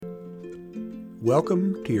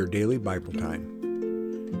Welcome to your daily Bible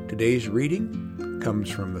time. Today's reading comes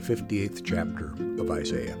from the 58th chapter of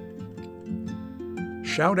Isaiah.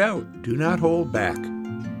 Shout out, do not hold back.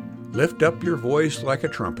 Lift up your voice like a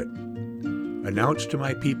trumpet. Announce to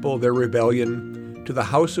my people their rebellion, to the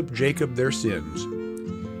house of Jacob their sins.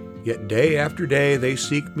 Yet day after day they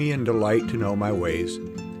seek me and delight to know my ways.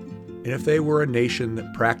 And if they were a nation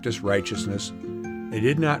that practiced righteousness, and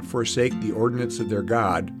did not forsake the ordinance of their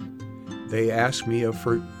God, they ask me of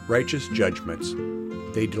righteous judgments.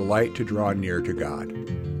 They delight to draw near to God.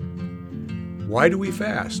 Why do we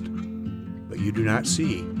fast, but you do not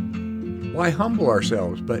see? Why humble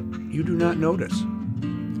ourselves, but you do not notice?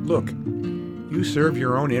 Look, you serve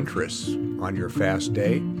your own interests on your fast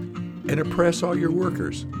day and oppress all your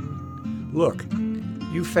workers. Look,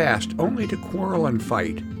 you fast only to quarrel and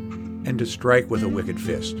fight and to strike with a wicked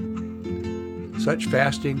fist. Such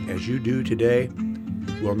fasting as you do today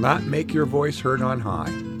will not make your voice heard on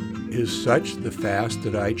high. Is such the fast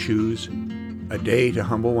that I choose, a day to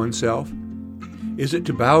humble oneself? Is it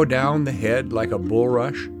to bow down the head like a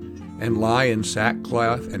bulrush and lie in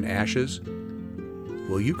sackcloth and ashes?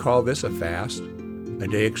 Will you call this a fast, a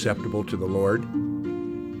day acceptable to the Lord?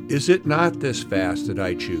 Is it not this fast that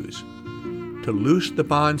I choose, to loose the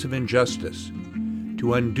bonds of injustice,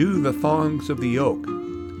 to undo the thongs of the yoke,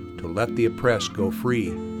 to let the oppressed go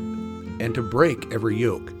free, and to break every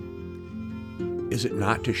yoke? Is it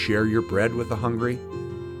not to share your bread with the hungry,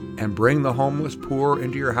 and bring the homeless poor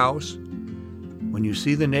into your house? When you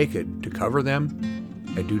see the naked, to cover them,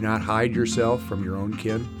 and do not hide yourself from your own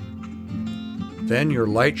kin? Then your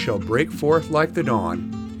light shall break forth like the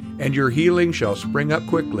dawn, and your healing shall spring up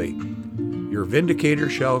quickly. Your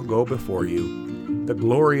vindicator shall go before you. The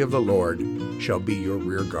glory of the Lord shall be your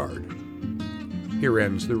rear guard. Here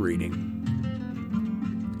ends the reading.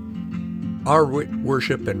 Our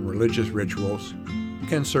worship and religious rituals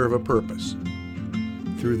can serve a purpose.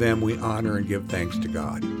 Through them we honor and give thanks to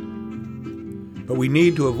God. But we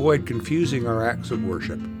need to avoid confusing our acts of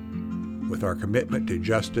worship with our commitment to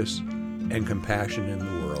justice and compassion in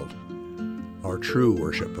the world, our true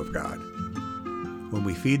worship of God. When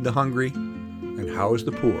we feed the hungry and house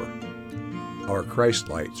the poor, our Christ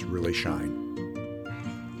lights really shine.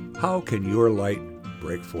 How can your light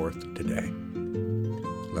break forth today?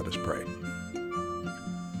 Let us pray.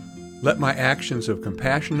 Let my actions of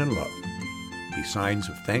compassion and love be signs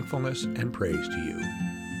of thankfulness and praise to you,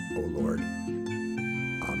 O Lord.